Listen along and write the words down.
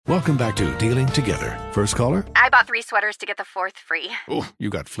Welcome back to Dealing Together. First caller? I bought 3 sweaters to get the 4th free. Oh, you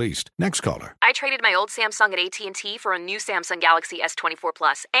got fleeced. Next caller? I traded my old Samsung at AT&T for a new Samsung Galaxy S24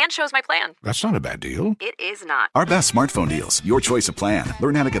 Plus and chose my plan. That's not a bad deal. It is not. Our best smartphone deals. Your choice of plan.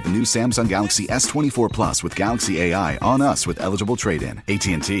 Learn how to get the new Samsung Galaxy S24 Plus with Galaxy AI on us with eligible trade-in.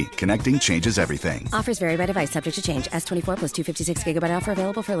 AT&T. Connecting changes everything. Offers vary by device. Subject to change. S24 plus 256 gigabyte offer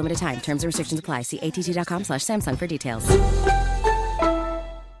available for a limited time. Terms and restrictions apply. See att.com/Samsung for details.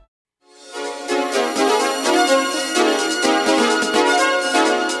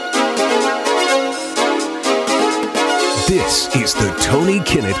 This is the Tony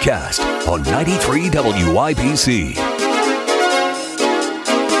Kinnett Cast on 93 WIBC.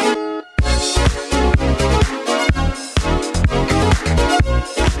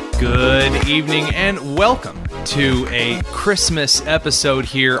 Good evening and welcome to a Christmas episode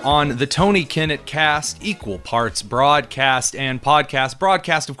here on the Tony Kinnett Cast, equal parts broadcast and podcast.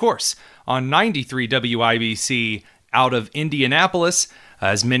 Broadcast, of course, on 93 WIBC out of Indianapolis.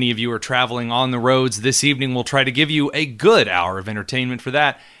 As many of you are traveling on the roads this evening, we'll try to give you a good hour of entertainment for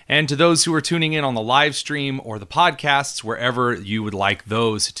that. And to those who are tuning in on the live stream or the podcasts, wherever you would like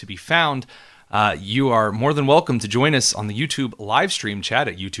those to be found, you are more than welcome to join us on the YouTube live stream chat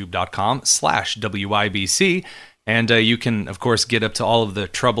at youtube.com/WIBC. And you can, of course, get up to all of the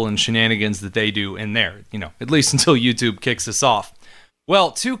trouble and shenanigans that they do in there, at least until YouTube kicks us off.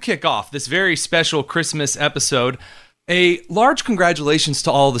 Well, to kick off this very special Christmas episode, a large congratulations to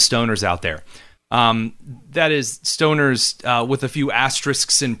all the stoners out there. That is, stoners with a few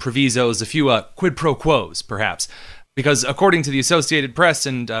asterisks and provisos, a few quid pro quos, perhaps. Because according to the Associated Press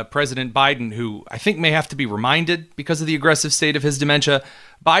and President Biden, who I think may have to be reminded because of the aggressive state of his dementia,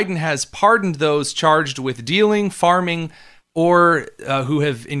 Biden has pardoned those charged with dealing, farming, or who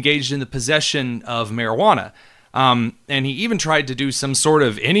have engaged in the possession of marijuana. And he even tried to do some sort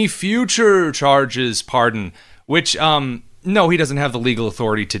of any future charges pardon, which, no, he doesn't have the legal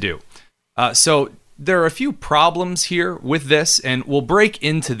authority to do. So there are a few problems here with this, and we'll break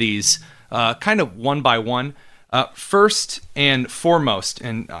into these kind of one by one. First and foremost,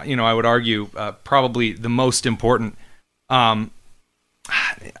 and I would argue probably the most important. How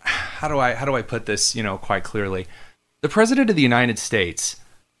do I put this? Quite clearly, the President of the United States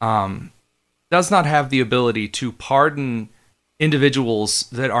does not have the ability to pardon individuals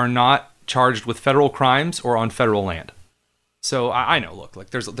that are not charged with federal crimes or on federal land. So I know, look, like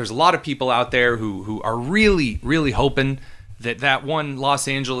there's a lot of people out there who are really, really hoping that one Los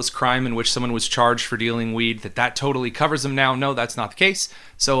Angeles crime in which someone was charged for dealing weed, that totally covers them now. No, that's not the case.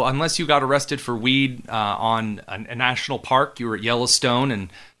 So unless you got arrested for weed on a national park, you were at Yellowstone and,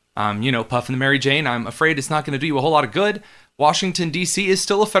 puffing the Mary Jane, I'm afraid it's not going to do you a whole lot of good. Washington, D.C. is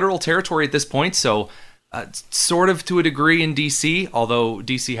still a federal territory at this point, so sort of to a degree in D.C., although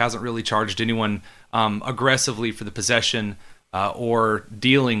D.C. hasn't really charged anyone aggressively for the possession or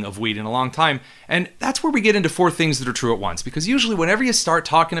dealing of weed in a long time. And that's where we get into 4 things that are true at once. Because usually whenever you start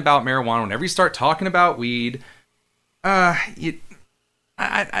talking about marijuana, whenever you start talking about weed, I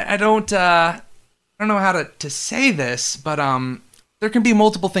don't know how to say this, but there can be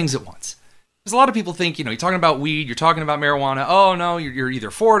multiple things at once. Because a lot of people think, you're talking about weed, you're talking about marijuana. Oh, no, you're either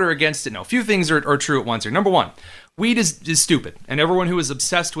for it or against it. No, a few things are true at once here. Number one, weed is stupid. And everyone who is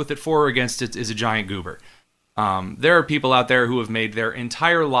obsessed with it for or against it is a giant goober. There are people out there who have made their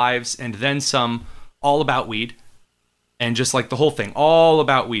entire lives and then some all about weed. And just like the whole thing, all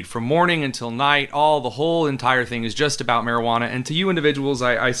about weed. From morning until night, the whole entire thing is just about marijuana. And to you individuals,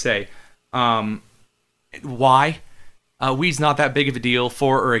 I say, why? Weed's not that big of a deal,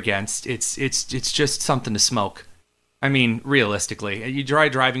 for or against. It's just something to smoke. I mean, realistically, you try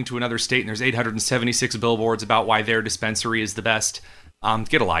driving to another state and there's 876 billboards about why their dispensary is the best.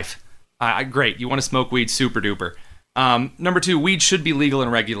 Get a life. Great, you want to smoke weed, super duper. Number 2, weed should be legal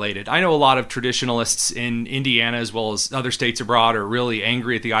and regulated. I know a lot of traditionalists in Indiana as well as other states abroad are really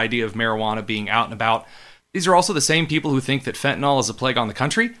angry at the idea of marijuana being out and about. These are also the same people who think that fentanyl is a plague on the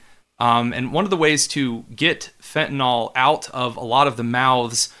country. And one of the ways to get fentanyl out of a lot of the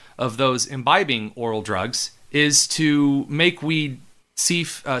mouths of those imbibing oral drugs is to make weed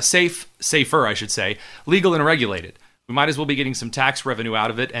safer, legal and regulated. We might as well be getting some tax revenue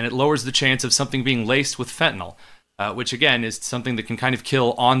out of it, and it lowers the chance of something being laced with fentanyl, which again is something that can kind of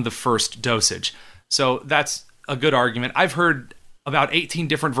kill on the first dosage. So that's a good argument. I've heard about 18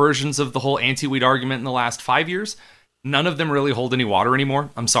 different versions of the whole anti-weed argument in the last 5 years. None of them really hold any water anymore.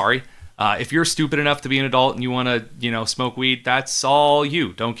 I'm sorry. If you're stupid enough to be an adult and you want to, smoke weed, that's all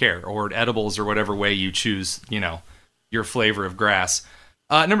you. Don't care. Or edibles or whatever way you choose, your flavor of grass.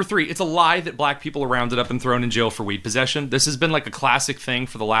 Number 3, it's a lie that black people are rounded up and thrown in jail for weed possession. This has been like a classic thing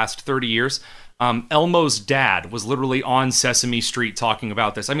for the last 30 years. Elmo's dad was literally on Sesame Street talking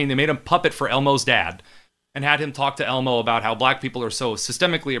about this. I mean, they made him puppet for Elmo's dad and had him talk to Elmo about how black people are so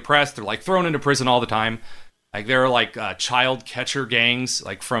systemically oppressed. They're like thrown into prison all the time. Like there are like child catcher gangs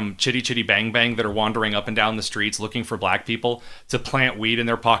like from Chitty Chitty Bang Bang that are wandering up and down the streets looking for black people to plant weed in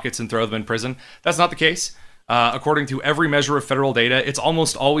their pockets and throw them in prison. That's not the case. According to every measure of federal data, it's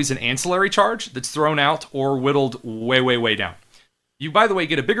almost always an ancillary charge that's thrown out or whittled way, way, way down. You, by the way,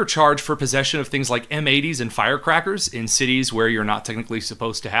 get a bigger charge for possession of things like M80s and firecrackers in cities where you're not technically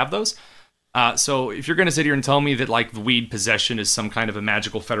supposed to have those. So if you're going to sit here and tell me that like the weed possession is some kind of a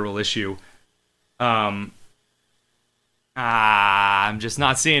magical federal issue, I'm just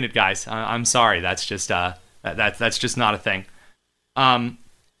not seeing it, guys. I'm sorry. That's just that's just not a thing. Kind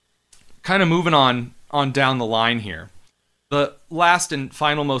of moving on down the line here. The last and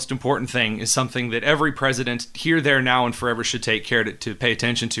final most important thing is something that every president here, there, now, and forever should take care to pay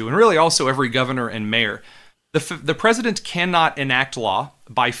attention to, and really also every governor and mayor. The president cannot enact law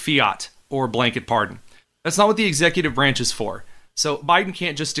by fiat or blanket pardon. That's not what the executive branch is for. So Biden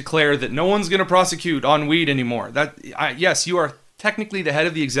can't just declare that no one's going to prosecute on weed anymore. Yes, you are technically the head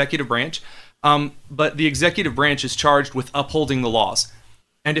of the executive branch, but the executive branch is charged with upholding the laws.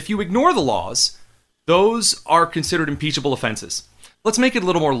 And if you ignore the laws, those are considered impeachable offenses. Let's make it a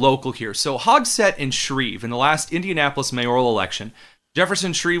little more local here. So Hogsett and Shreve, in the last Indianapolis mayoral election,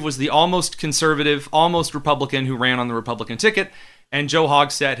 Jefferson Shreve was the almost conservative, almost Republican who ran on the Republican ticket, and Joe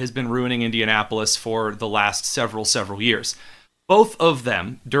Hogsett has been ruining Indianapolis for the last several years. Both of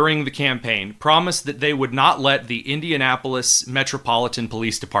them, during the campaign, promised that they would not let the Indianapolis Metropolitan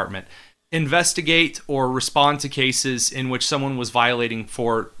Police Department investigate or respond to cases in which someone was violating,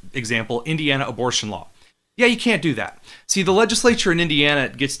 for example, Indiana abortion law. Yeah, you can't do that. See, the legislature in Indiana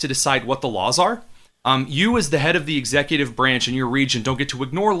gets to decide what the laws are. You, as the head of the executive branch in your region, don't get to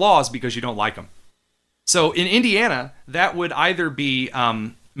ignore laws because you don't like them. So in Indiana, that would either be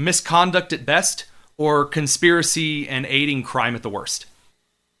misconduct at best or conspiracy and aiding crime at the worst.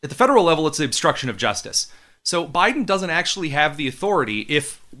 At the federal level, it's the obstruction of justice. So Biden doesn't actually have the authority,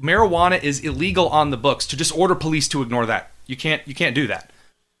 if marijuana is illegal on the books, to just order police to ignore that. You can't do that.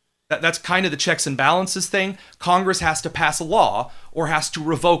 That's kind of the checks and balances thing. Congress has to pass a law or has to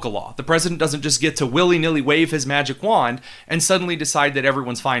revoke a law. The president doesn't just get to willy-nilly wave his magic wand and suddenly decide that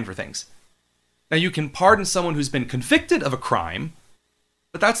everyone's fine for things. Now, you can pardon someone who's been convicted of a crime,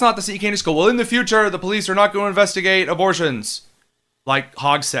 but that's not to say you can't just go, well, in the future, the police are not going to investigate abortions, like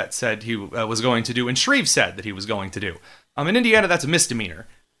Hogsett said he was going to do, and Shreve said that he was going to do. In Indiana, that's a misdemeanor.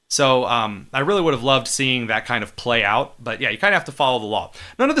 So I really would have loved seeing that kind of play out. But yeah, you kind of have to follow the law.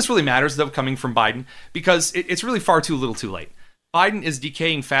 None of this really matters, though, coming from Biden, because it's really far too little too late. Biden is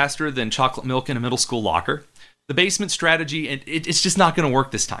decaying faster than chocolate milk in a middle school locker. The basement strategy, it's just not going to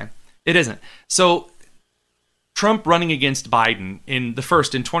work this time. It isn't. So Trump running against Biden in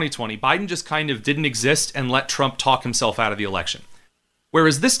 2020, Biden just kind of didn't exist and let Trump talk himself out of the election.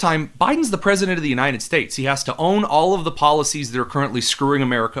 Whereas this time, Biden's the president of the United States. He has to own all of the policies that are currently screwing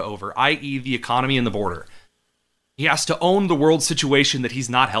America over, i.e. the economy and the border. He has to own the world situation that he's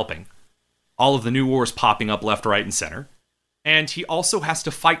not helping. All of the new wars popping up left, right, and center. And he also has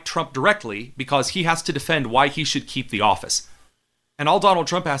to fight Trump directly because he has to defend why he should keep the office. And all Donald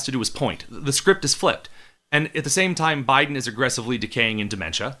Trump has to do is point. The script is flipped. And at the same time, Biden is aggressively decaying in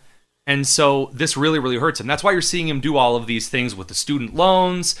dementia. And so this really, really hurts him. That's why you're seeing him do all of these things with the student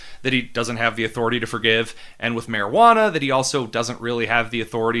loans that he doesn't have the authority to forgive, and with marijuana that he also doesn't really have the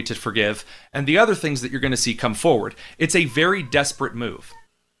authority to forgive, and the other things that you're going to see come forward. It's a very desperate move.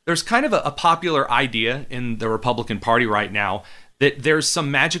 There's kind of a popular idea in the Republican Party right now that there's some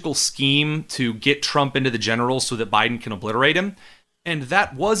magical scheme to get Trump into the general so that Biden can obliterate him. And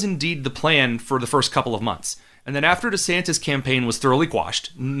that was indeed the plan for the first couple of months. And then after DeSantis' campaign was thoroughly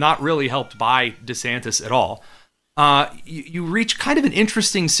quashed, not really helped by DeSantis at all, you reach kind of an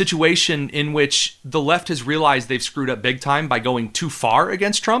interesting situation in which the left has realized they've screwed up big time by going too far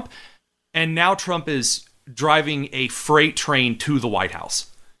against Trump. And now Trump is driving a freight train to the White House.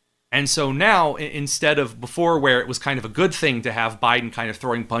 And so now, instead of before where it was kind of a good thing to have Biden kind of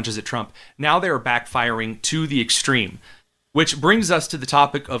throwing punches at Trump, now they are backfiring to the extreme. Which brings us to the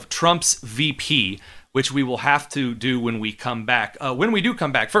topic of Trump's VP, which we will have to do when we come back. When we do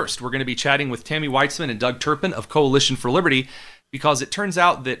come back first, we're going to be chatting with Tammy Weitzman and Doug Turpin of Coalition for Liberty, because it turns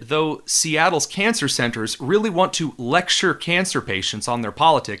out that though Seattle's cancer centers really want to lecture cancer patients on their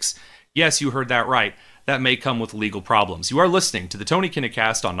politics, yes, you heard that right, that may come with legal problems. You are listening to the Tony Kinnett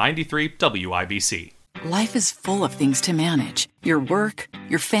Cast on 93 WIBC. Life is full of things to manage. Your work,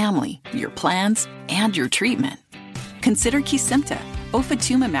 your family, your plans, and your treatment. Consider Kesimpta,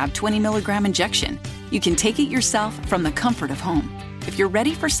 ofatumumab 20 milligram injection. You can take it yourself from the comfort of home. If you're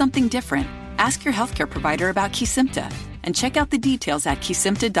ready for something different, ask your healthcare provider about Kesimpta and check out the details at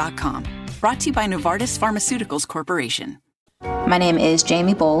kesimpta.com. Brought to you by Novartis Pharmaceuticals Corporation. My name is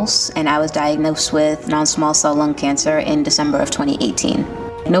Jamie Bowles, and I was diagnosed with non-small cell lung cancer in December of 2018.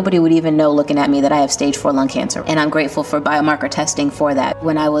 Nobody would even know looking at me that I have stage 4 lung cancer, and I'm grateful for biomarker testing for that.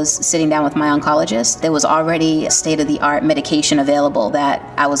 When I was sitting down with my oncologist, there was already a state-of-the-art medication available that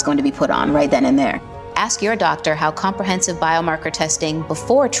I was going to be put on right then and there. Ask your doctor how comprehensive biomarker testing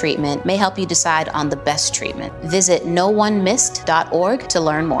before treatment may help you decide on the best treatment. Visit noonemissed.org to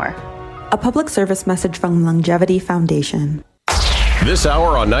learn more. A public service message from Longevity Foundation. This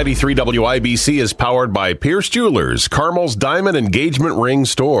hour on 93 WIBC is powered by Pierce Jewelers, Carmel's Diamond Engagement Ring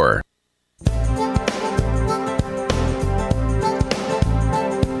Store.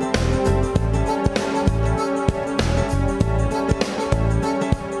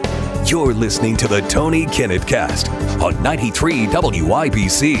 You're listening to the Tony Kinnett Cast on 93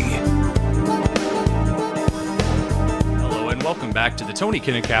 WIBC. Hello and welcome back to the Tony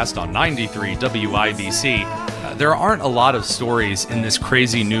Kinnett Cast on 93 WIBC. There aren't a lot of stories in this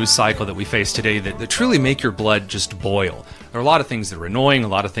crazy news cycle that we face today that truly make your blood just boil. There are a lot of things that are annoying, a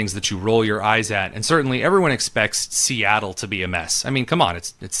lot of things that you roll your eyes at, and certainly everyone expects Seattle to be a mess. I mean, come on,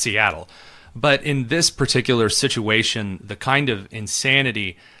 it's Seattle. But in this particular situation, the kind of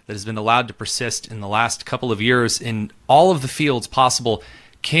insanity that has been allowed to persist in the last couple of years in all of the fields possible,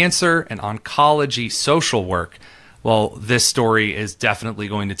 cancer and oncology, social work, well, this story is definitely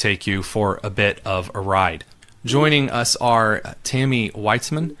going to take you for a bit of a ride. Joining us are Tammy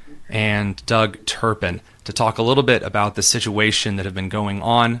Weitzman and Doug Turpin to talk a little bit about the situation that have been going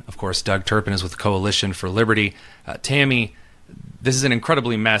on. Of course, Doug Turpin is with the Coalition for Liberty. Tammy, this is an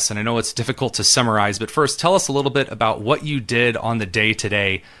incredibly mess, and I know it's difficult to summarize, but first, tell us a little bit about what you did on the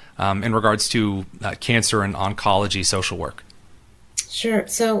day-to-day in regards to cancer and oncology social work. Sure.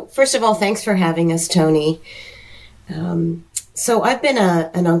 So, first of all, thanks for having us, Tony. So I've been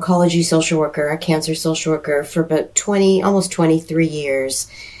an oncology social worker, a cancer social worker for about almost 23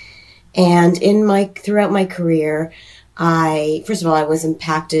 years. And throughout my career, first of all, I was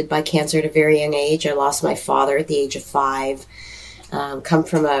impacted by cancer at a very young age. I lost my father at the age of 5, come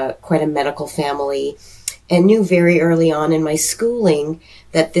from quite a medical family, and knew very early on in my schooling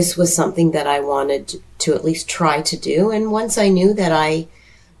that this was something that I wanted to at least try to do. And once I knew that I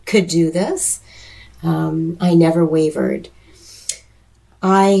could do this, I never wavered.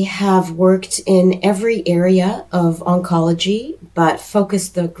 I have worked in every area of oncology, but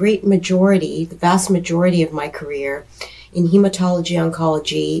focused the vast majority of my career in hematology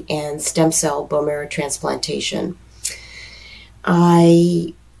oncology and stem cell bone marrow transplantation.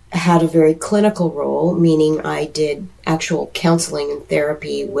 I had a very clinical role, meaning I did actual counseling and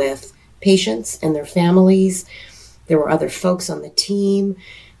therapy with patients and their families. There were other folks on the team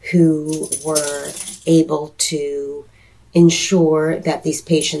who were able to ensure that these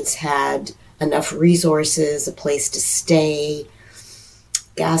patients had enough resources, a place to stay,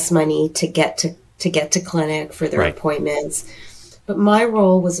 gas money to get to clinic for their appointments. But my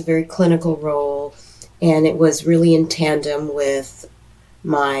role was a very clinical role, and it was really in tandem with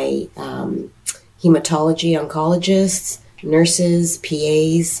my hematology oncologists, nurses,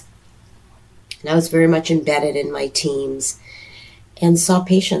 PAs, and I was very much embedded in my teams and saw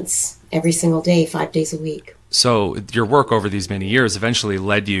patients every single day, 5 days a week. So your work over these many years eventually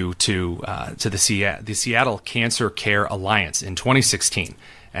led you to the Seattle Cancer Care Alliance in 2016.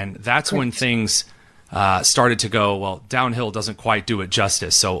 And that's when things started to go, well, downhill doesn't quite do it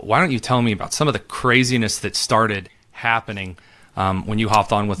justice. So why don't you tell me about some of the craziness that started happening when you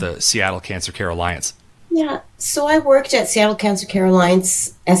hopped on with the Seattle Cancer Care Alliance? Yeah, so I worked at Seattle Cancer Care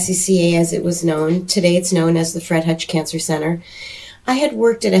Alliance, SCCA as it was known. Today it's known as the Fred Hutch Cancer Center. I had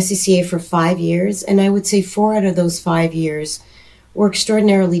worked at SCCA for 5 years, and I would say 4 out of those 5 years were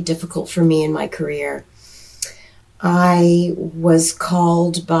extraordinarily difficult for me in my career. I was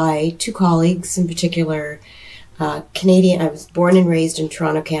called by 2 colleagues in particular, Canadian. I was born and raised in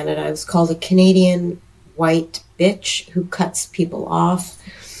Toronto, Canada. I was called a Canadian white bitch who cuts people off.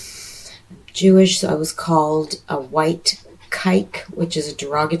 I'm Jewish, so I was called a white kike, which is a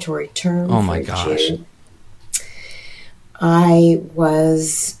derogatory term. Oh my gosh. Jew. I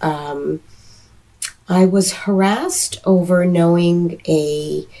was harassed over knowing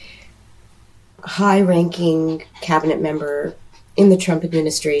a high-ranking cabinet member in the Trump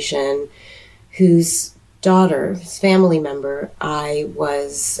administration whose daughter, his family member, I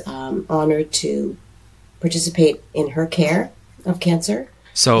was honored to participate in her care of cancer.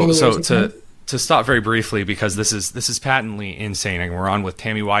 So to stop very briefly, because this is patently insane. And we're on with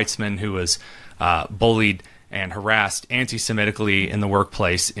Tammy Weitzman, who was bullied and harassed anti-Semitically in the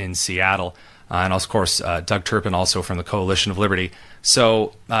workplace in Seattle. And of course, Doug Turpin, also from the Coalition of Liberty.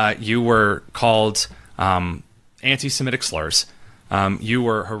 So you were called anti-Semitic slurs. You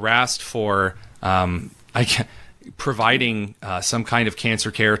were harassed for providing some kind of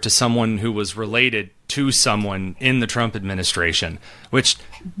cancer care to someone who was related to someone in the Trump administration, which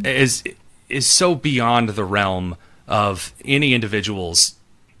is so beyond the realm of any individual's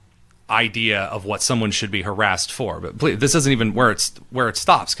idea of what someone should be harassed for. But please, this isn't even where it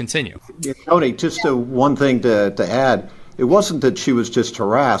stops. Continue. Yeah, Tony, just one thing to add. It wasn't that she was just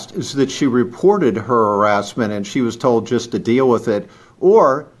harassed, it's that she reported her harassment and she was told just to deal with it,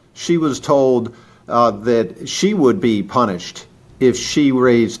 or she was told that she would be punished if she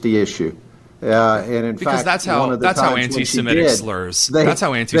raised the issue. And in because fact, that's how anti-Semitic slurs. That's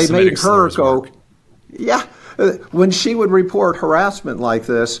how anti-Semitic slurs work. Yeah, when she would report harassment like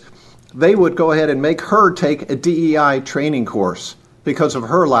this, they would go ahead and make her take a DEI training course because of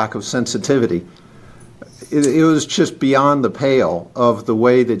her lack of sensitivity. It was just beyond the pale of the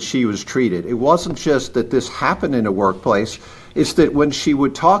way that she was treated. It wasn't just that this happened in a workplace. It's that when she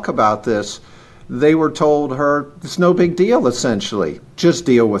would talk about this, they were told her, it's no big deal, essentially. Just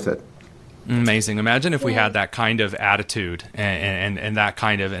deal with it. Amazing. Imagine if we had that kind of attitude and that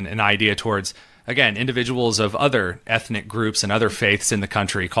kind of an idea towards, again, individuals of other ethnic groups and other faiths in the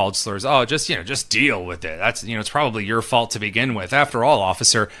country called slurs. Oh, just deal with it. That's, it's probably your fault to begin with. After all,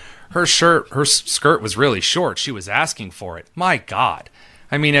 officer, her skirt was really short. She was asking for it. My God.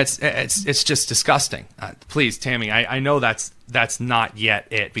 I mean, it's just disgusting. Please, Tammy, I know that's not yet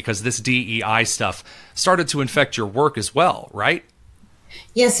it, because this DEI stuff started to infect your work as well, right?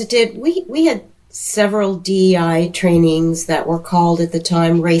 Yes, it did. We had several DEI trainings that were called at the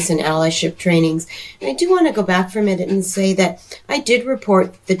time race and allyship trainings. And I do want to go back for a minute and say that I did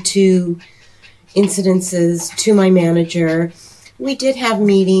report the 2 incidences to my manager. We did have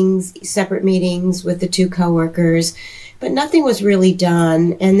separate meetings with the 2 coworkers, but nothing was really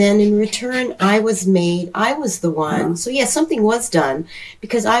done. And then in return, I was the one. So yes, something was done,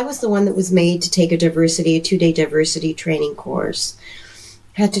 because I was the one that was made to take a 2-day diversity training course.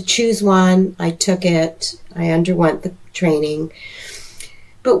 Had to choose one. I took it. I underwent the training.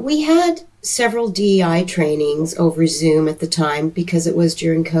 But we had several DEI trainings over Zoom at the time because it was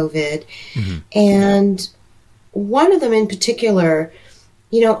during COVID. Mm-hmm. And one of them in particular,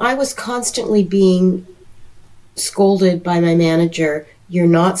 I was constantly being scolded by my manager. You're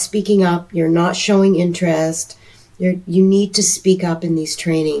not speaking up. You're not showing interest. You need to speak up in these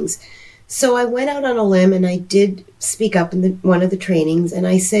trainings. So I went out on a limb and I did speak up in one of the trainings, and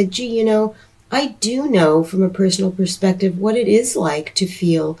I said, gee, I do know from a personal perspective what it is like to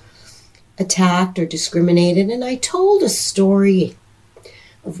feel attacked or discriminated. And I told a story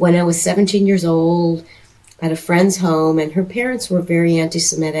of when I was 17 years old at a friend's home, and her parents were very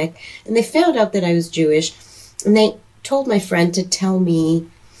anti-Semitic, and they found out that I was Jewish, and they told my friend to tell me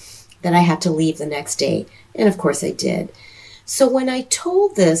that I had to leave the next day. And of course I did. So when I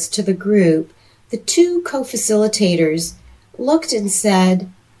told this to the group, the 2 co-facilitators looked and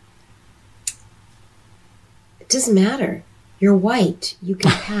said, it doesn't matter. You're white. You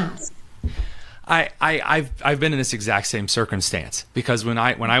can pass. I've been in this exact same circumstance, because when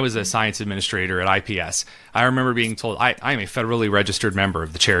I was a science administrator at IPS, I remember being told I am a federally registered member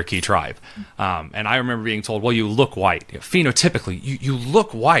of the Cherokee tribe, and I remember being told, well, you look white. Phenotypically, you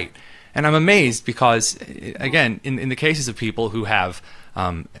look white. And I'm amazed because, again, in the cases of people who have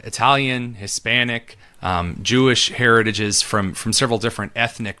Italian, Hispanic, Jewish heritages from several different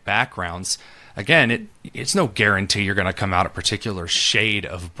ethnic backgrounds, again, it's no guarantee you're going to come out a particular shade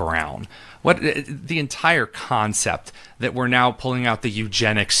of brown. The entire concept that we're now pulling out the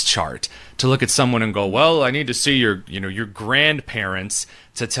eugenics chart to look at someone and go, well, I need to see your grandparents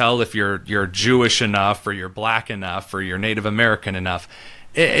to tell if you're Jewish enough, or you're black enough, or you're Native American enough.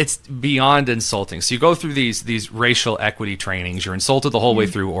 It's beyond insulting. So you go through these racial equity trainings, you're insulted the whole way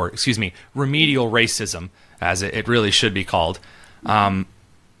through, or remedial racism, as it really should be called. Then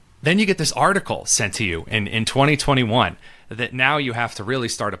you get this article sent to you in 2021 that now you have to really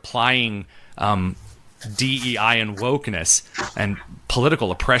start applying DEI and wokeness and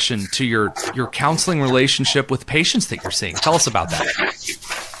political oppression to your counseling relationship with patients that you're seeing. Tell us about that.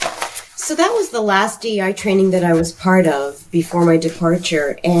 So that was the last DEI training that I was part of before my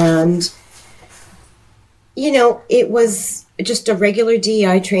departure. And, it was just a regular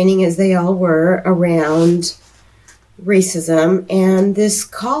DEI training, as they all were, around racism, and this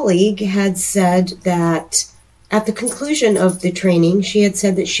colleague had said that at the conclusion of the training, she had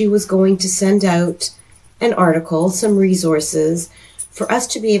said that she was going to send out an article, some resources, for us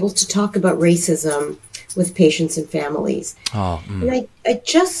to be able to talk about racism with patients and families. And I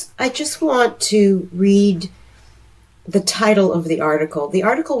just want to read the title of the article. The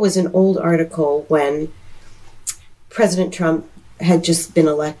article was an old article when President Trump had just been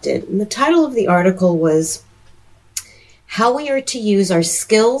elected. And the title of the article was How We Are to Use Our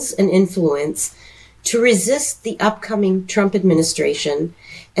Skills and Influence to Resist the Upcoming Trump Administration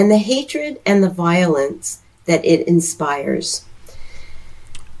and the Hatred and the Violence that it Inspires.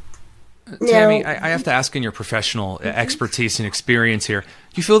 Tammy, I have to ask, in your professional expertise and experience here, do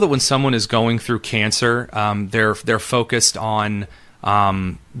you feel that when someone is going through cancer, they're focused on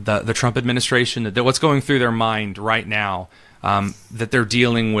the Trump administration, that what's going through their mind right now, that they're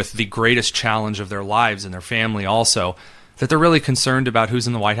dealing with the greatest challenge of their lives and their family also, that they're really concerned about who's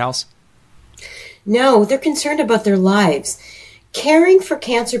in the White House? No, they're concerned about their lives. Caring for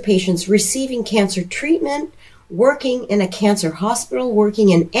cancer patients, receiving cancer treatment, working in a cancer hospital, working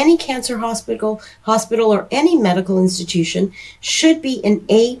in any cancer hospital or any medical institution should be an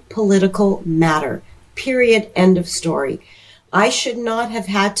apolitical matter. Period. End of story. I should not have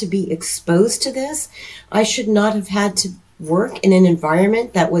had to be exposed to this. I should not have had to work in an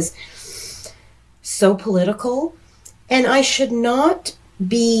environment that was so political. And I should not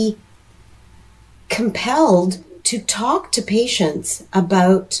be compelled to talk to patients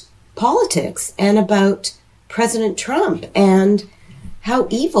about politics and about President Trump and how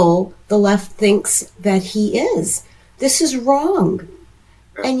evil the left thinks that he is. This is wrong.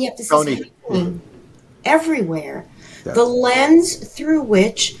 And yet this is happening everywhere. Yeah. The lens through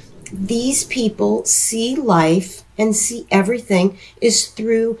which these people see life and see everything is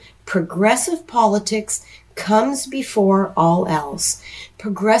through progressive politics comes before all else.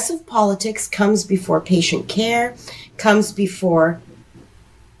 Progressive politics comes before patient care, comes before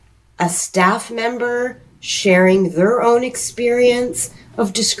a staff member sharing their own experience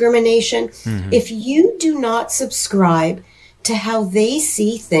of discrimination. Mm-hmm. If you do not subscribe to how they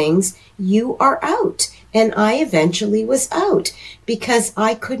see things, you are out. And I eventually was out because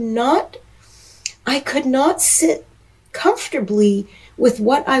I could not sit comfortably with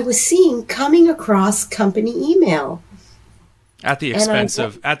what I was seeing coming across company email. At the expense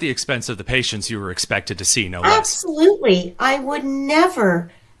of the patients you were expected to see, no less. Absolutely. I would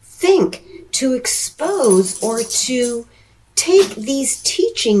never think to expose or to take these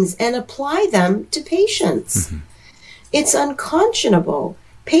teachings and apply them to patients. Mm-hmm. It's unconscionable.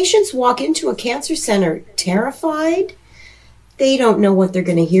 Patients walk into a cancer center terrified. They don't know what they're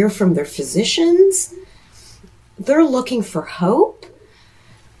going to hear from their physicians. They're looking for hope.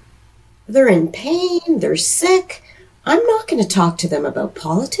 They're in pain. They're sick. I'm not going to talk to them about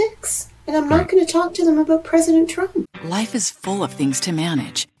politics. And I'm not going to talk to them about President Trump. Life is full of things to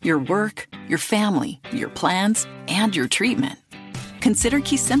manage. Your work, your family, your plans, and your treatment. Consider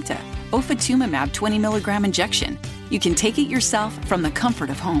Kesimpta, ofatumumab 20 milligram injection. You can take it yourself from the comfort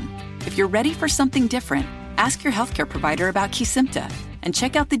of home. If you're ready for something different, ask your healthcare provider about Kesimpta and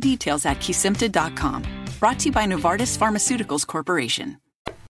check out the details at kesimpta.com. Brought to you by Novartis Pharmaceuticals Corporation.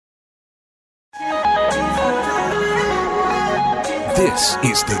 This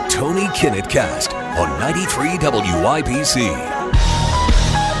is the Tony Kinnett Cast on 93 WIBC.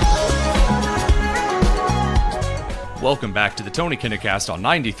 Welcome back to the Tony Kinnett Cast on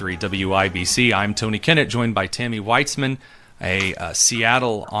 93 WIBC. I'm Tony Kinnett, joined by Tammy Weitzman, a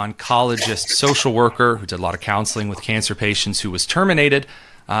Seattle oncologist, social worker who did a lot of counseling with cancer patients, who was terminated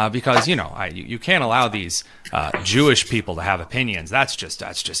because, you can't allow these Jewish people to have opinions. That's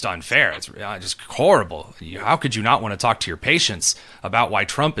just unfair. It's just horrible. How could you not want to talk to your patients about why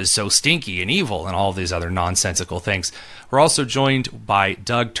Trump is so stinky and evil and all these other nonsensical things? We're also joined by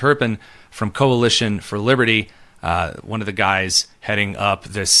Doug Turpin from Coalition for Liberty, one of the guys heading up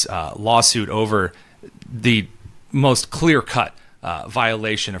this lawsuit over the most clear-cut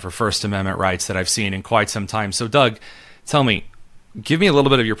violation of her First Amendment rights that I've seen in quite some time. So, Doug, tell me, give me a little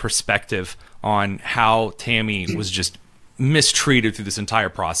bit of your perspective on how Tammy was just mistreated through this entire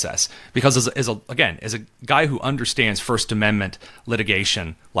process. Because as a guy who understands First Amendment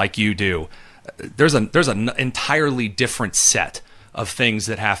litigation like you do, there's an entirely different set of things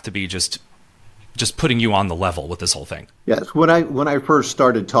that have to be just putting you on the level with this whole thing. Yes, when I first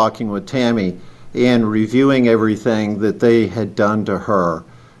started talking with Tammy and reviewing everything that they had done to her,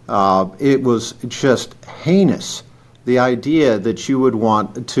 it was just heinous. The idea that you would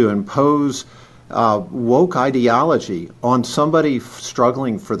want to impose woke ideology on somebody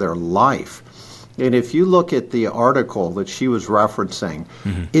struggling for their life. And if you look at the article that she was referencing,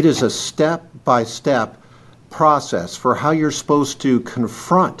 it is a step-by-step process for how you're supposed to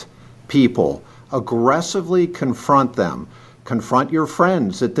confront people, aggressively confront them, confront your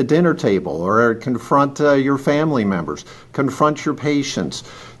friends at the dinner table, or confront your family members, confront your patients.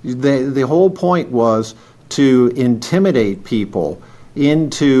 The whole point was to intimidate people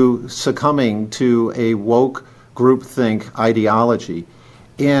into succumbing to a woke groupthink ideology.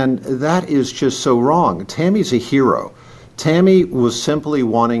 And that is just so wrong. Tammy's a hero. Tammy was simply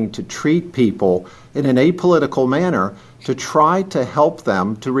wanting to treat people in an apolitical manner to try to help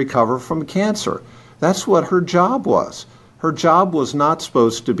them to recover from cancer. That's what her job was. Her job was not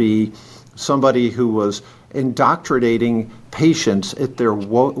supposed to be somebody who was indoctrinating patients at their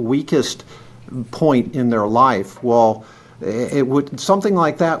weakest point in their life. Well, something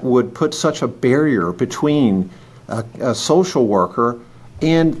like that would put such a barrier between a social worker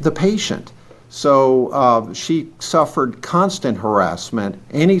and the patient. So she suffered constant harassment,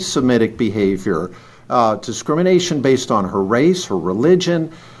 anti-Semitic behavior, discrimination based on her race, her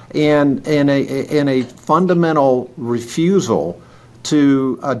religion, and a fundamental refusal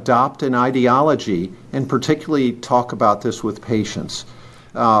to adopt an ideology and particularly talk about this with patients.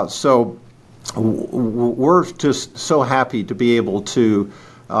 So we're just so happy to be able to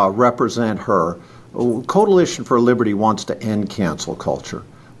represent her. Coalition for Liberty wants to end cancel culture.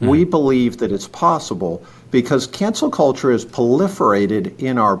 We believe that it's possible because cancel culture has proliferated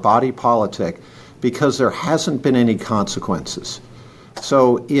in our body politic because there hasn't been any consequences.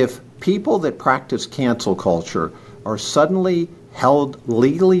 So if people that practice cancel culture are suddenly held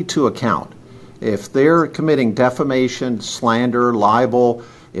legally to account, if they're committing defamation, slander, libel,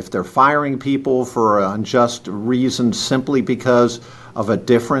 if they're firing people for unjust reasons simply because of a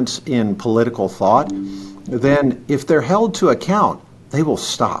difference in political thought, then if they're held to account, they will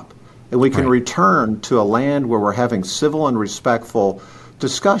stop. And we can return to a land where we're having civil and respectful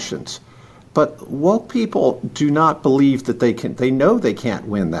discussions. But woke people do not believe that they know they can't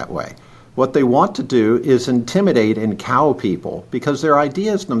win that way. What they want to do is intimidate and cow people because their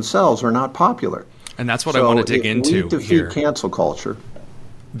ideas themselves are not popular. And that's what I want to dig into we defeat here. Cancel culture.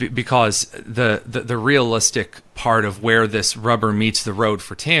 Because the realistic part of where this rubber meets the road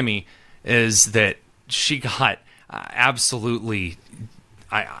for Tammy is that she got absolutely,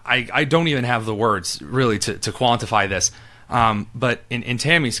 I don't even have the words really to quantify this. But in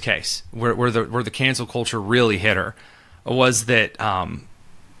Tammy's case, where the cancel culture really hit her, was that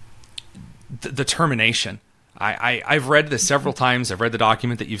the termination. I've read this several times. I've read the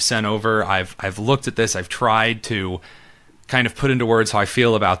document that you've sent over. I've looked at this. I've tried to kind of put into words how I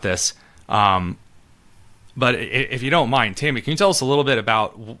feel about this. But if you don't mind, Tammy, can you tell us a little bit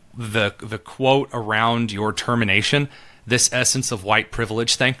about the quote around your termination, this essence of white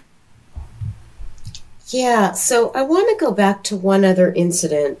privilege thing? Yeah, so I want to go back to one other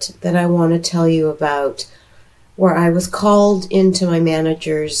incident that I want to tell you about, where I was called into my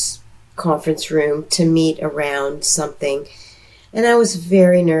manager's conference room to meet around something. And I was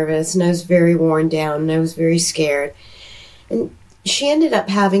very nervous, and I was very worn down, and I was very scared. And she ended up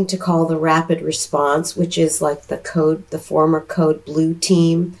having to call the rapid response, which is like the former Code Blue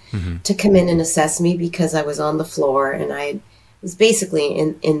team, to come in and assess me because I was on the floor and I was basically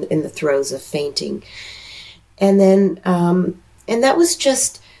in the throes of fainting. And then, and that was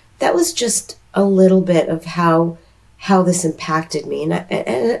just a little bit of how this impacted me.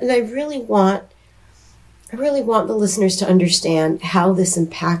 And I really want the listeners to understand how this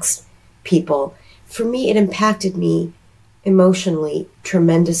impacts people. For me, it impacted me emotionally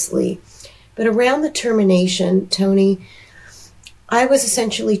tremendously. But around the termination, Tony, I was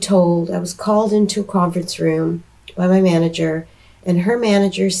essentially told, I was called into a conference room by my manager, and her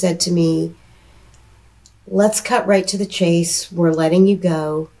manager said to me, "Let's cut right to the chase. We're letting you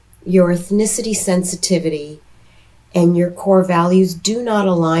go. Your ethnicity sensitivity and your core values do not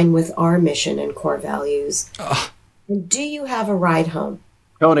align with our mission and core values. And do you have a ride home?"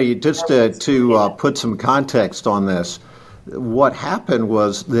 Tony, just to put some context on this, what happened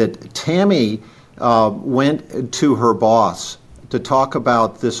was that Tammy went to her boss to talk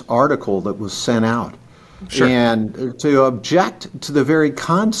about this article that was sent out. Sure. And to object to the very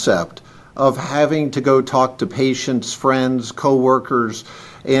concept of having to go talk to patients, friends, coworkers,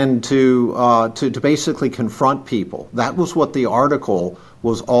 and to basically confront people. That was what the article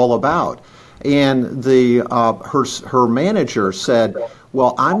was all about. And her manager said,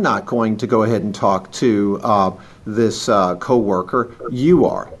 "Well, I'm not going to go ahead and talk to this coworker. You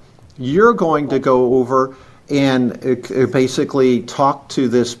are. You're going to go over and basically talk to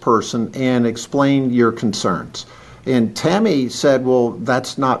this person and explain your concerns." And Tammy said, well,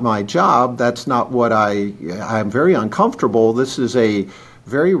 that's not my job. That's not what I'm very uncomfortable. This is a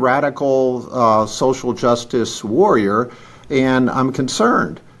very radical social justice warrior, and I'm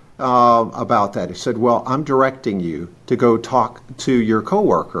concerned about that. He said, well, I'm directing you to go talk to your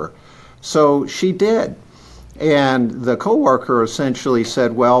coworker. So she did. And the coworker essentially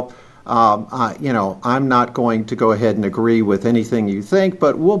said, well, I'm not going to go ahead and agree with anything you think,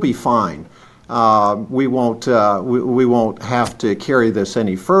 but we'll be fine. We won't have to carry this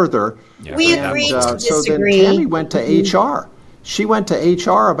any further. Yeah, we agreed to disagree. So then Tammy went to HR. She went to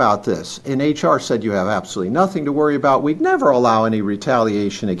HR about this, and HR said, you have absolutely nothing to worry about. We'd never allow any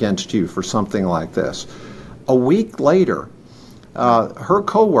retaliation against you for something like this. A week later, her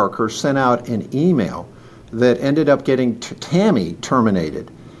coworker sent out an email that ended up getting Tammy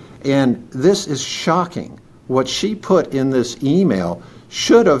terminated. And this is shocking. What she put in this email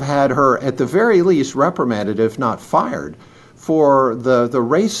should have had her, at the very least, reprimanded, if not fired, for the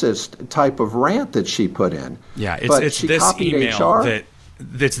racist type of rant that she put in. Yeah, but it's this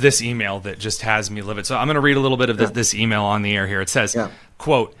email that just has me livid. So I'm going to read a little bit of this email on the air here. It says,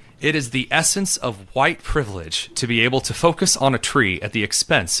 quote, "It is the essence of white privilege to be able to focus on a tree at the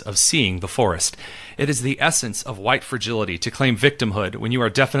expense of seeing the forest. It is the essence of white fragility to claim victimhood when you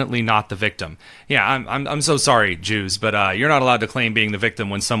are definitely not the victim." Yeah, I'm so sorry, Jews, but you're not allowed to claim being the victim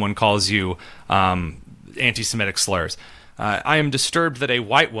when someone calls you anti-Semitic slurs. I am disturbed that a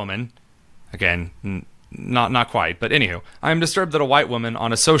white woman, again, not quite, but anywho, I am disturbed that a white woman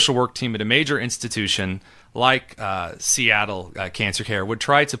on a social work team at a major institution like Seattle Cancer Care would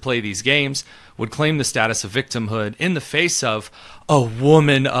try to play these games, would claim the status of victimhood in the face of a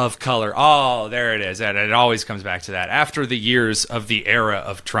woman of color. Oh, there it is. And it always comes back to that. After the years of the era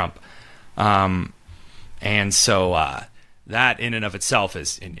of Trump. And so that in and of itself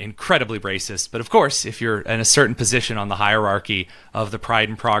is incredibly racist. But of course, if you're in a certain position on the hierarchy of the Pride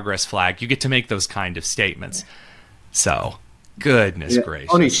and Progress flag, you get to make those kind of statements. So, goodness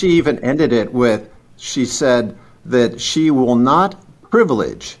gracious. Only she even ended it with, she said that she will not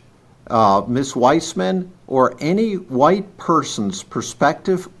privilege Ms. Weissman or any white person's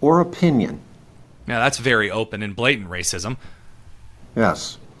perspective or opinion. Now, that's very open and blatant racism.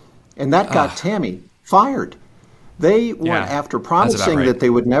 Yes. And that got Tammy fired. They went after promising that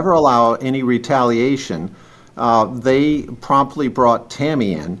they would never allow any retaliation. They promptly brought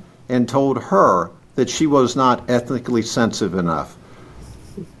Tammy in and told her that she was not ethnically sensitive enough.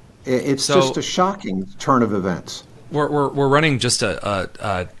 It's just a shocking turn of events. We're running just up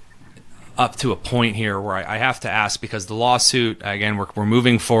to a point here where I have to ask, because the lawsuit, again, we're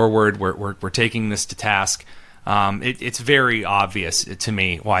moving forward. We're taking this to task. It's very obvious to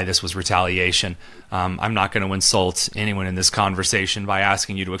me why this was retaliation. I'm not going to insult anyone in this conversation by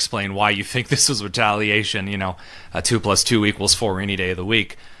asking you to explain why you think this was retaliation. 2 + 2 = 4 any day of the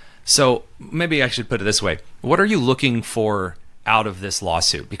week. So maybe I should put it this way. What are you looking for out of this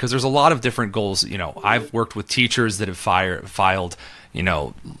lawsuit? Because there's a lot of different goals. I've worked with teachers that have filed,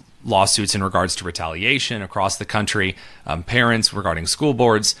 lawsuits in regards to retaliation across the country, parents regarding school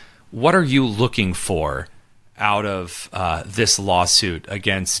boards. What are you looking for out of this lawsuit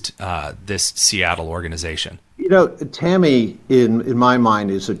against this Seattle organization? Tammy, in my mind,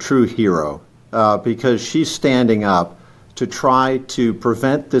 is a true hero because she's standing up to try to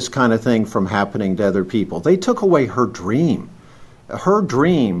prevent this kind of thing from happening to other people. They took away her dream. Her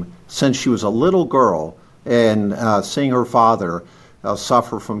dream since she was a little girl and seeing her father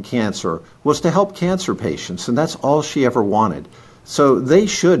suffer from cancer was to help cancer patients, and that's all she ever wanted. So they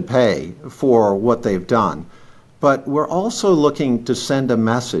should pay for what they've done. But we're also looking to send a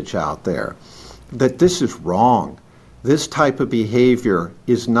message out there that this is wrong. This type of behavior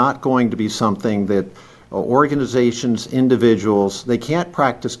is not going to be something that organizations, individuals, they can't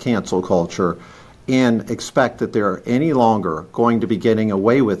practice cancel culture and expect that they're any longer going to be getting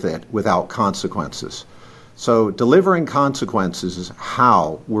away with it without consequences. So delivering consequences is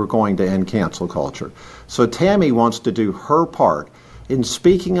how we're going to end cancel culture. So Tammy wants to do her part in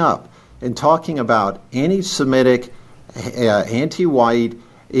speaking up and talking about anti-Semitic, anti-white.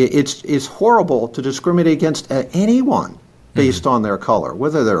 It's horrible to discriminate against anyone based on their color,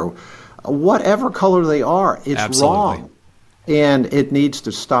 whether they're whatever color they are. It's wrong, and it needs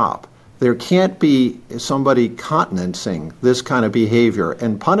to stop. There can't be somebody countenancing this kind of behavior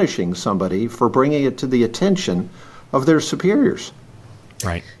and punishing somebody for bringing it to the attention of their superiors.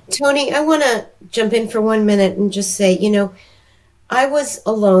 Right. Tony, I want to jump in for 1 minute and just say, I was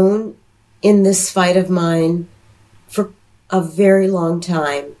alone in this fight of mine for a very long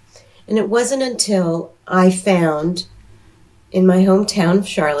time. And it wasn't until I found, in my hometown of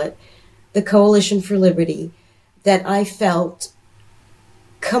Charlotte, the Coalition for Liberty, that I felt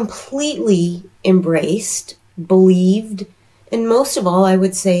completely embraced, believed, and most of all, I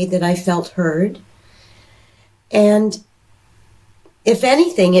would say that I felt heard. And if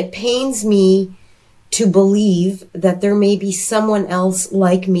anything, it pains me to believe that there may be someone else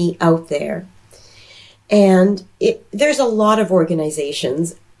like me out there. And there's a lot of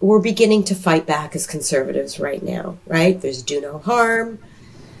organizations. We're beginning to fight back as conservatives right now, right? There's Do No Harm.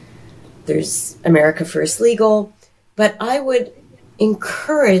 There's America First Legal. But I would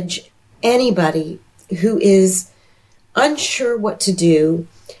encourage anybody who is unsure what to do,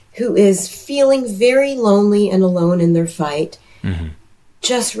 who is feeling very lonely and alone in their fight,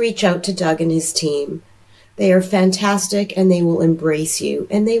 just reach out to Doug and his team. They are fantastic, and they will embrace you,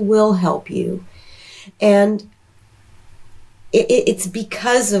 and they will help you. And it's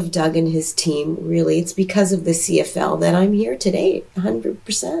because of Doug and his team, really. It's because of the CFL that I'm here today,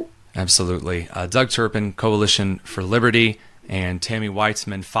 100%. Absolutely. Doug Turpin, Coalition for Liberty, and Tammy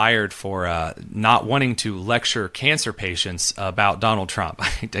Weitzman fired for not wanting to lecture cancer patients about Donald Trump.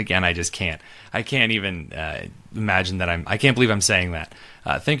 Again, I just can't. I can't even imagine that I can't believe I'm saying that.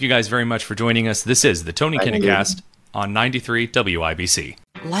 Thank you guys very much for joining us. This is the Tony Kinnett Cast on 93 WIBC.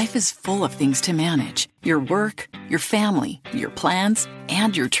 Life is full of things to manage. Your work, your family, your plans,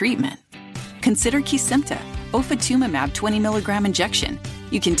 and your treatment. Consider Kesimpta, ofatumumab 20 milligram injection.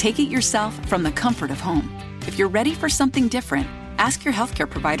 You can take it yourself from the comfort of home. If you're ready for something different, ask your healthcare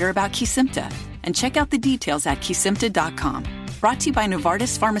provider about Kesimpta and check out the details at kesimpta.com. Brought to you by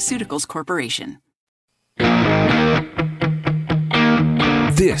Novartis Pharmaceuticals Corporation.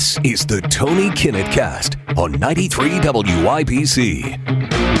 This is the Tony Kinnett Cast on 93 WIBC.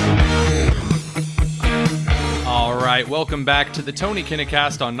 All right, welcome back to the Tony Kinnett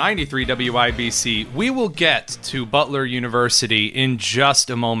Cast on 93 WIBC. We will get to Butler University in just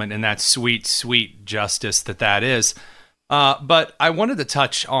a moment, and that sweet, sweet justice that is. But I wanted to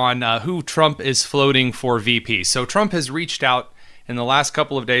touch on who Trump is floating for VP. So Trump has reached out in the last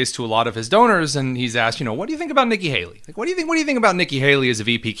couple of days to a lot of his donors, and he's asked, what do you think about Nikki Haley? Like, what do you think about Nikki Haley as a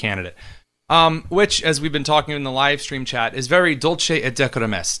VP candidate? Which, as we've been talking in the live stream chat, is very dulce et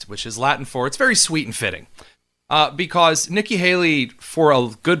decorum est, which is Latin for it's very sweet and fitting. Because Nikki Haley, for a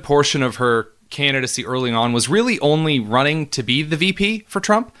good portion of her candidacy early on, was really only running to be the VP for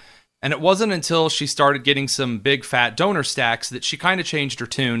Trump. And it wasn't until she started getting some big fat donor stacks that she kind of changed her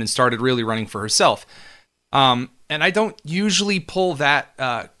tune and started really running for herself. And I don't usually pull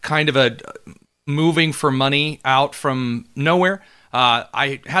that kind of a moving for money out from nowhere.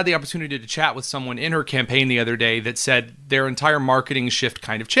 I had the opportunity to chat with someone in her campaign the other day that said their entire marketing shift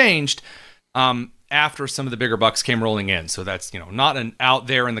kind of changed after some of the bigger bucks came rolling in. So that's, not an out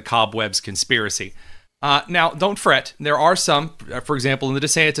there in the cobwebs conspiracy. Now, don't fret. There are some, for example, in the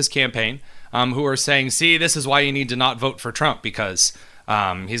DeSantis campaign, who are saying, see, this is why you need to not vote for Trump because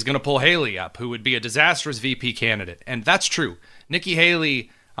he's going to pull Haley up, who would be a disastrous VP candidate. And that's true. Nikki Haley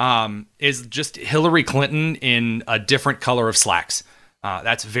is just Hillary Clinton in a different color of slacks.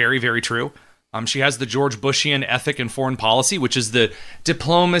 That's very, very true. She has the George Bushian ethic in foreign policy, which is the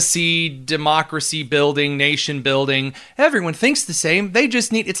diplomacy, democracy building, nation building. Everyone thinks the same. They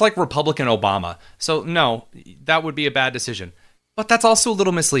just it's like Republican Obama. So no, that would be a bad decision. But that's also a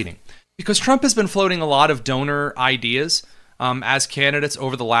little misleading because Trump has been floating a lot of donor ideas as candidates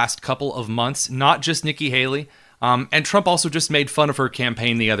over the last couple of months, not just Nikki Haley. And Trump also just made fun of her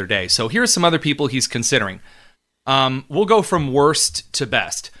campaign the other day. So here's some other people he's considering. We'll go from worst to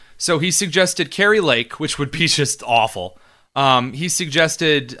best. So he suggested Carrie Lake, which would be just awful. He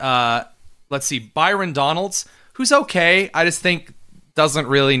suggested, Byron Donalds, who's okay. I just think doesn't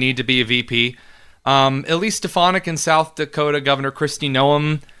really need to be a VP. Elise Stefanik in South Dakota, Governor Kristi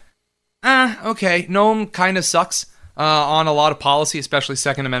Noem. Okay. Noem kind of sucks on a lot of policy, especially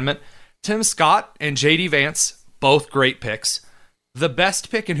Second Amendment. Tim Scott and J.D. Vance, both great picks. The best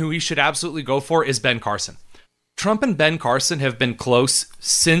pick and who he should absolutely go for is Ben Carson. Trump and Ben Carson have been close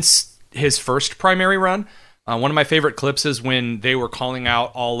since his first primary run. One of my favorite clips is when they were calling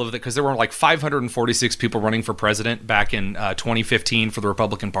out all of because there were like 546 people running for president back in 2015 for the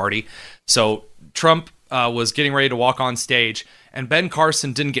Republican Party. So Trump was getting ready to walk on stage and Ben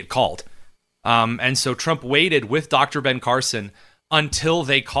Carson didn't get called. And so Trump waited with Dr. Ben Carson until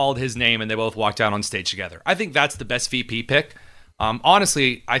they called his name and they both walked out on stage together. I think that's the best VP pick.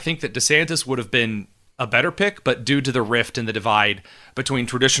 Honestly, I think that DeSantis would have been a better pick, but due to the rift and the divide between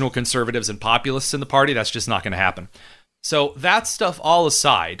traditional conservatives and populists in the party, that's just not going to happen. So that stuff all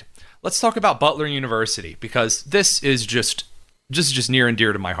aside, let's talk about Butler University, because this is just near and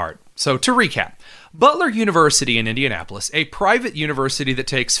dear to my heart. So to recap, Butler University in Indianapolis, a private university that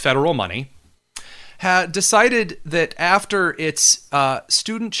takes federal money, had decided that after its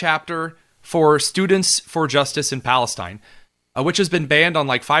student chapter for Students for Justice in Palestine, which has been banned on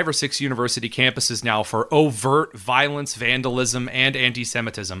like 5 or 6 university campuses now for overt violence, vandalism, and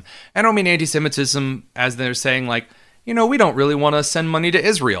anti-Semitism. I don't mean anti-Semitism as they're saying like, we don't really want to send money to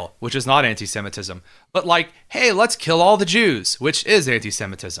Israel, which is not anti-Semitism, but like, hey, let's kill all the Jews, which is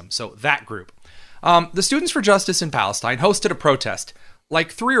anti-Semitism. So that group. The Students for Justice in Palestine hosted a protest like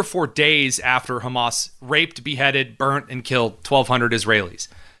 3 or 4 days after Hamas raped, beheaded, burnt, and killed 1,200 Israelis.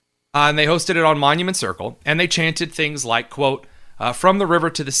 And they hosted it on Monument Circle, and they chanted things like, quote, from the river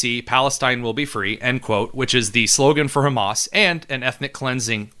to the sea, Palestine will be free, end quote, which is the slogan for Hamas and an ethnic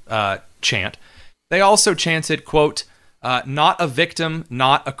cleansing chant. They also chanted, quote, not a victim,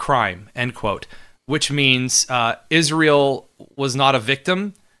 not a crime, end quote, which means Israel was not a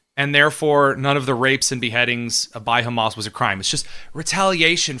victim, and therefore none of the rapes and beheadings by Hamas was a crime. It's just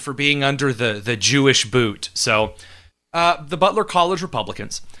retaliation for being under the Jewish boot. So the Butler College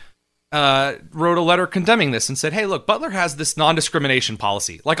Republicans wrote a letter condemning this and said, hey, look, Butler has this non-discrimination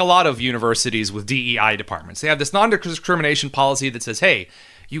policy, like a lot of universities with DEI departments. They have this non-discrimination policy that says, hey,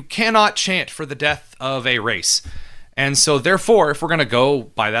 you cannot chant for the death of a race. And so therefore, if we're going to go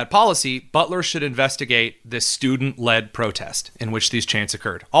by that policy, Butler should investigate this student-led protest in which these chants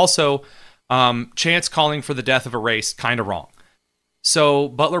occurred. Also, chants calling for the death of a race, kind of wrong. So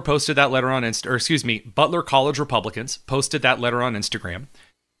Butler posted that letter on Butler College Republicans posted that letter on Instagram.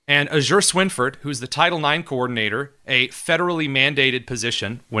 And Azure Swinford, who's the Title IX coordinator, a federally mandated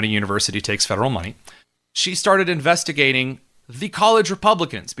position when a university takes federal money, she started investigating the college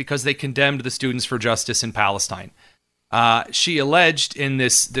Republicans because they condemned the Students for Justice in Palestine. She alleged in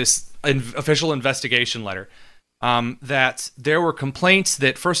this official investigation letter that there were complaints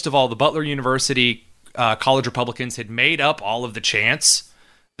that, first of all, the Butler University college Republicans had made up all of the chants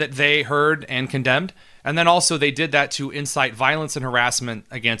that they heard and condemned. And then also they did that to incite violence and harassment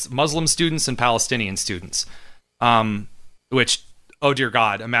against Muslim students and Palestinian students, which, oh dear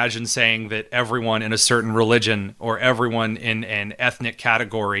God, imagine saying that everyone in a certain religion or everyone in an ethnic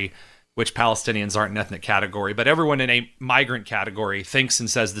category, which Palestinians aren't an ethnic category, but everyone in a migrant category thinks and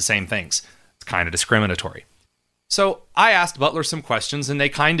says the same things. It's kind of discriminatory. So I asked Butler some questions, and they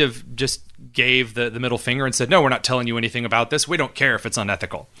kind of just gave the middle finger and said, no, we're not telling you anything about this. We don't care if it's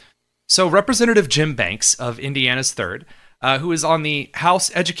unethical. So Representative Jim Banks of Indiana's 3rd, who is on the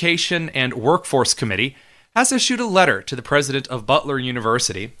House Education and Workforce Committee, has issued a letter to the president of Butler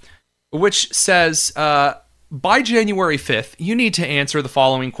University, which says, by January 5th, you need to answer the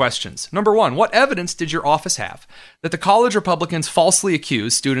following questions. Number 1, what evidence did your office have that the college Republicans falsely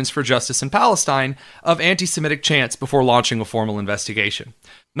accused Students for Justice in Palestine of anti-Semitic chants before launching a formal investigation?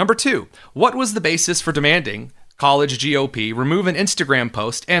 Number 2, what was the basis for demanding college GOP remove an Instagram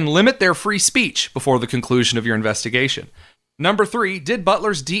post and limit their free speech before the conclusion of your investigation? Number 3, did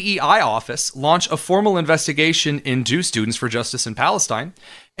Butler's DEI office launch a formal investigation into Students for Justice in Palestine?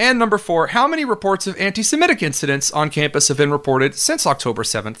 And number 4, how many reports of anti-Semitic incidents on campus have been reported since October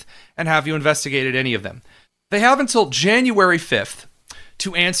 7th, and have you investigated any of them? They have until January 5th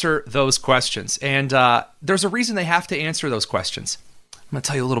to answer those questions, and there's a reason they have to answer those questions. I'm going to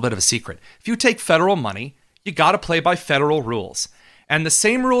tell you a little bit of a secret. If you take federal money, you got to play by federal rules. And the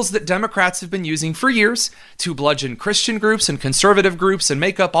same rules that Democrats have been using for years to bludgeon Christian groups and conservative groups and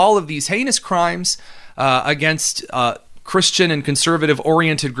make up all of these heinous crimes against Christian and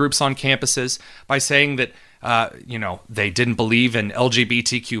conservative-oriented groups on campuses by saying that, they didn't believe in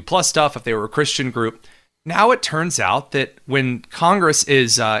LGBTQ plus stuff if they were a Christian group. Now it turns out that when Congress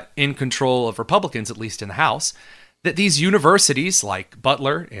is in control of Republicans, at least in the House, that these universities like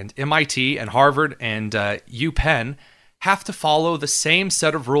Butler and MIT and Harvard and UPenn have to follow the same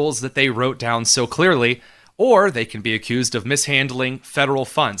set of rules that they wrote down so clearly, or they can be accused of mishandling federal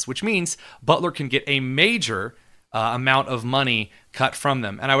funds, which means Butler can get a major amount of money cut from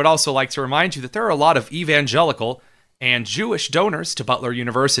them. And I would also like to remind you that there are a lot of evangelical and Jewish donors to Butler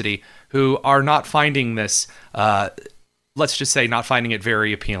University who are not finding this, let's just say, not finding it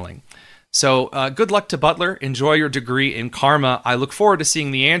very appealing. So good luck to Butler. Enjoy your degree in karma. I look forward to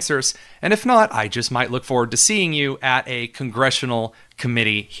seeing the answers. And if not, I just might look forward to seeing you at a congressional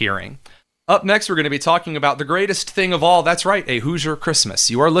committee hearing. Up next, we're going to be talking about the greatest thing of all. That's right, a Hoosier Christmas.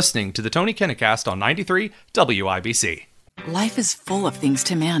 You are listening to the Tony Kinnett Cast on 93 WIBC. Life is full of things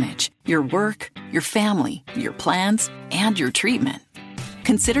to manage. Your work, your family, your plans, and your treatment.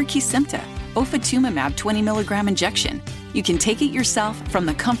 Consider Kesimpta, ofatumumab 20 milligram injection. You can take it yourself from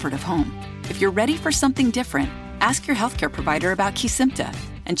the comfort of home. If you're ready for something different, ask your healthcare provider about Kesimpta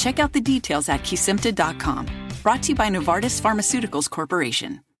and check out the details at kesimpta.com. Brought to you by Novartis Pharmaceuticals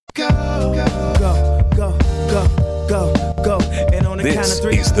Corporation. Go, go, go. This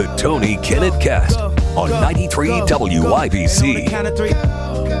is the Tony Kinnett Cast on 93 WIBC.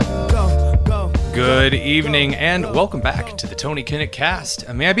 Good evening and welcome back to the Tony Kinnett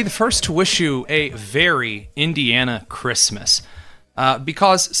Cast. May I be the first to wish you a very Indiana Christmas.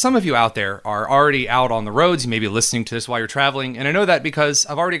 Because some of you out there are already out on the roads, you may be listening to this while you're traveling, and I know that because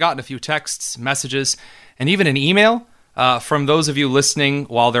I've already gotten a few texts, messages, and even an email from those of you listening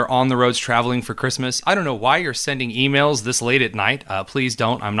while they're on the roads traveling for Christmas. I don't know why you're sending emails this late at night. Please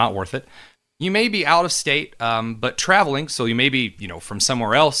don't. I'm not worth it. You may be out of state, but traveling, so you may be, from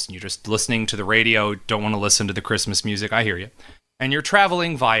somewhere else, and you're just listening to the radio, don't want to listen to the Christmas music. I hear you. And you're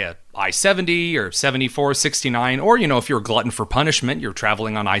traveling via I-70 or 74, 69, or, if you're a glutton for punishment, you're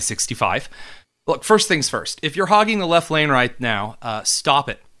traveling on I-65. Look, first things first. If you're hogging the left lane right now, stop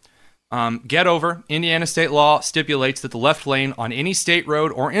it. Get over. Indiana state law stipulates that the left lane on any state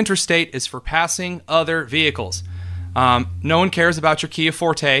road or interstate is for passing other vehicles. No one cares about your Kia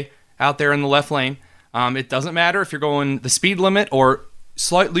Forte out there in the left lane. It doesn't matter if you're going the speed limit or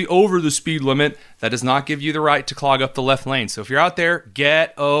slightly over the speed limit. That does not give you the right to clog up the left lane. So if you're out there,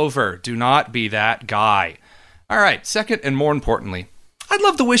 get over. Do not be that guy. All right, second and more importantly, I'd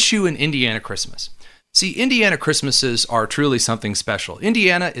love to wish you an Indiana Christmas. See, Indiana Christmases are truly something special.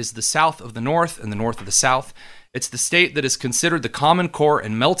 Indiana is the south of the north and the north of the south. It's the state that is considered the common core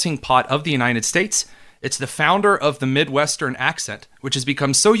and melting pot of the United States. It's the founder of the Midwestern accent, which has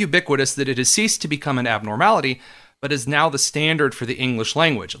become so ubiquitous that it has ceased to become an abnormality, but is now the standard for the English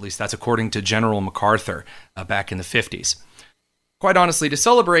language. At least that's according to General MacArthur back in the 50s. Quite honestly, to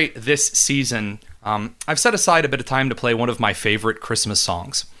celebrate this season, I've set aside a bit of time to play one of my favorite Christmas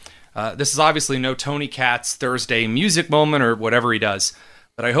songs. This is obviously no Tony Katz Thursday music moment or whatever he does,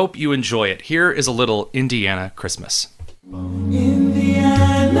 but I hope you enjoy it. Here is a little Indiana Christmas.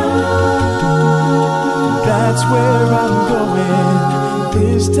 Indiana, that's where I'm going.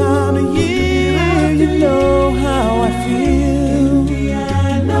 This time of year, you know how I feel.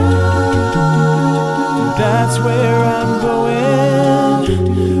 Indiana, that's where I'm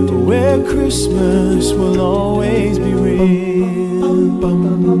going. Where Christmas will always be real.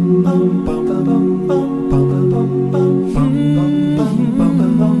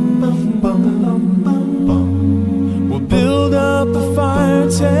 We'll build up a fire,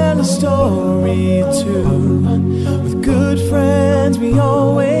 tell a story or two. With good friends we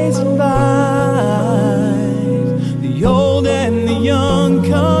always invite. The old and the young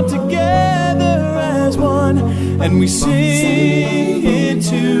come together as one, and we sing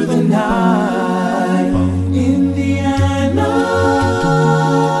into the night. Indiana,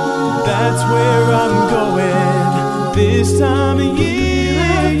 that's where I'm going. This time of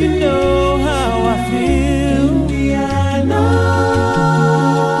year, you know how I feel. Indiana,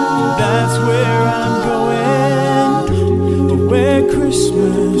 that's where I'm going. Where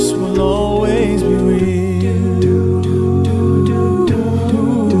Christmas will always be real.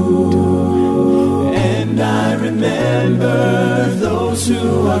 And I remember those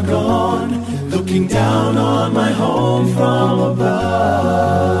who are gone, looking down on my home from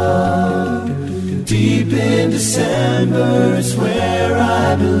above. Deep in December is where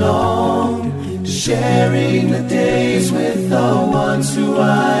I belong, sharing the days with the ones who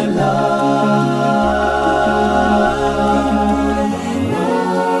I love.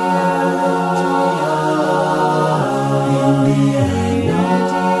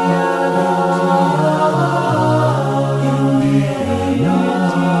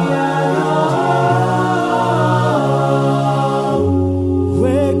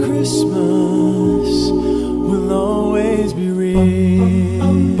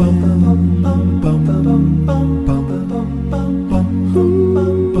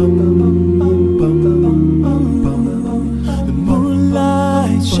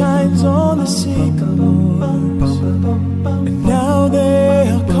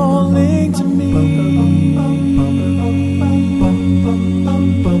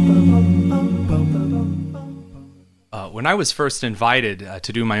 When I was first invited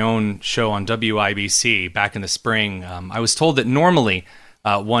to do my own show on WIBC back in the spring, I was told that normally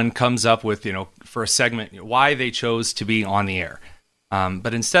one comes up with, for a segment, why they chose to be on the air.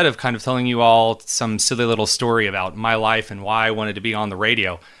 But instead of kind of telling you all some silly little story about my life and why I wanted to be on the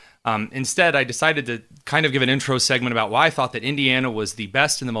radio, instead I decided to kind of give an intro segment about why I thought that Indiana was the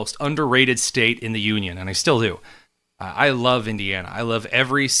best and the most underrated state in the Union, and I still do. I love Indiana. I love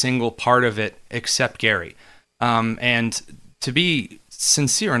every single part of it except Gary. And to be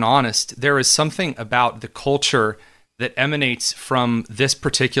sincere and honest, there is something about the culture that emanates from this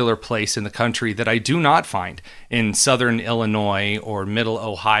particular place in the country that I do not find in southern Illinois or middle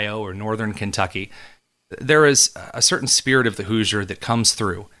Ohio or northern Kentucky. there is a certain spirit of the Hoosier that comes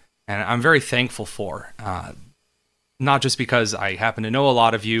through, and I'm very thankful for. Not just because I happen to know a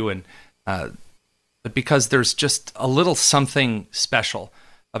lot of you, and but because there's just a little something special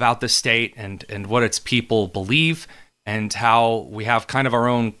about the state and what its people believe, and how we have kind of our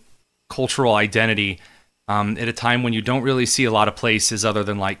own cultural identity at a time when you don't really see a lot of places other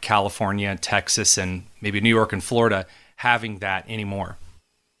than like California, Texas, and maybe New York and Florida having that anymore.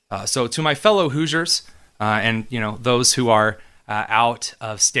 So to my fellow Hoosiers and those who are out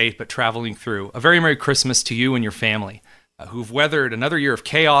of state but traveling through, a very Merry Christmas to you and your family who've weathered another year of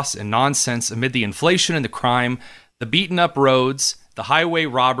chaos and nonsense amid the inflation and the crime, the beaten up roads, the highway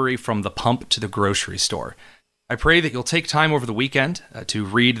robbery from the pump to the grocery store. I pray that you'll take time over the weekend to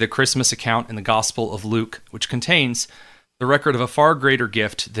read the Christmas account in the Gospel of Luke, which contains the record of a far greater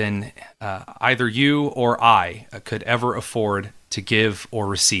gift than either you or I could ever afford to give or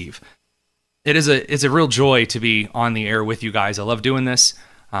receive. It's a real joy to be on the air with you guys. I love doing this.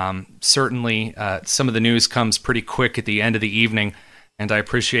 Certainly, some of the news comes pretty quick at the end of the evening, and I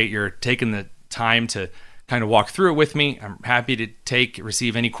appreciate your taking the time to kind of walk through it with me. I'm happy to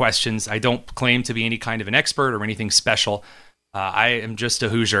receive any questions. I don't claim to be any kind of an expert or anything special. I am just a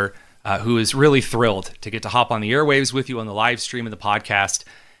Hoosier who is really thrilled to get to hop on the airwaves with you on the live stream of the podcast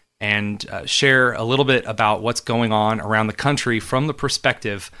and share a little bit about what's going on around the country from the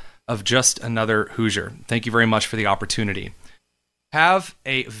perspective of just another Hoosier. Thank you very much for the opportunity. Have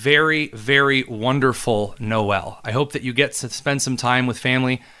a very, very wonderful Noel. I hope that you get to spend some time with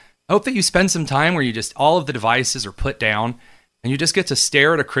family. I hope that you spend some time where all of the devices are put down and you just get to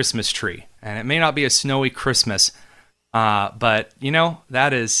stare at a Christmas tree. And it may not be a snowy Christmas, but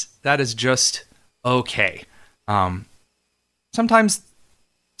that is just okay. Sometimes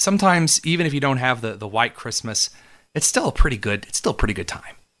even if you don't have the white Christmas, it's still a pretty good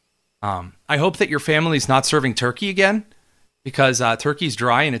time. I hope that your family's not serving turkey again, because turkey's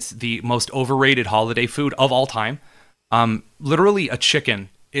dry and it's the most overrated holiday food of all time. Literally, a chicken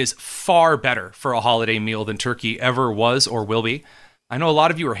is far better for a holiday meal than turkey ever was or will be. I know a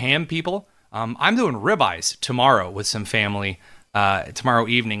lot of you are ham people. I'm doing ribeyes tomorrow with some family tomorrow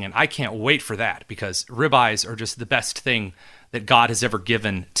evening, and I can't wait for that because ribeyes are just the best thing that God has ever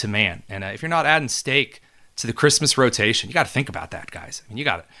given to man. And if you're not adding steak to the Christmas rotation, you got to think about that, guys. I mean, you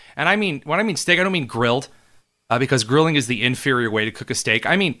got it. And when I mean steak, I don't mean grilled, because grilling is the inferior way to cook a steak.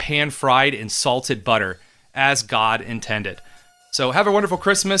 I mean pan-fried in salted butter, as God intended. So have a wonderful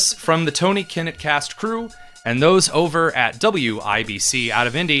Christmas from the Tony Kinnett Cast crew and those over at WIBC out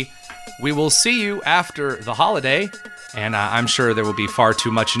of Indy. We will see you after the holiday, and I'm sure there will be far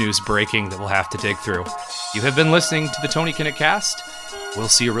too much news breaking that we'll have to dig through. You have been listening to the Tony Kinnett Cast. We'll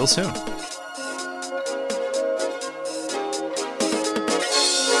see you real soon.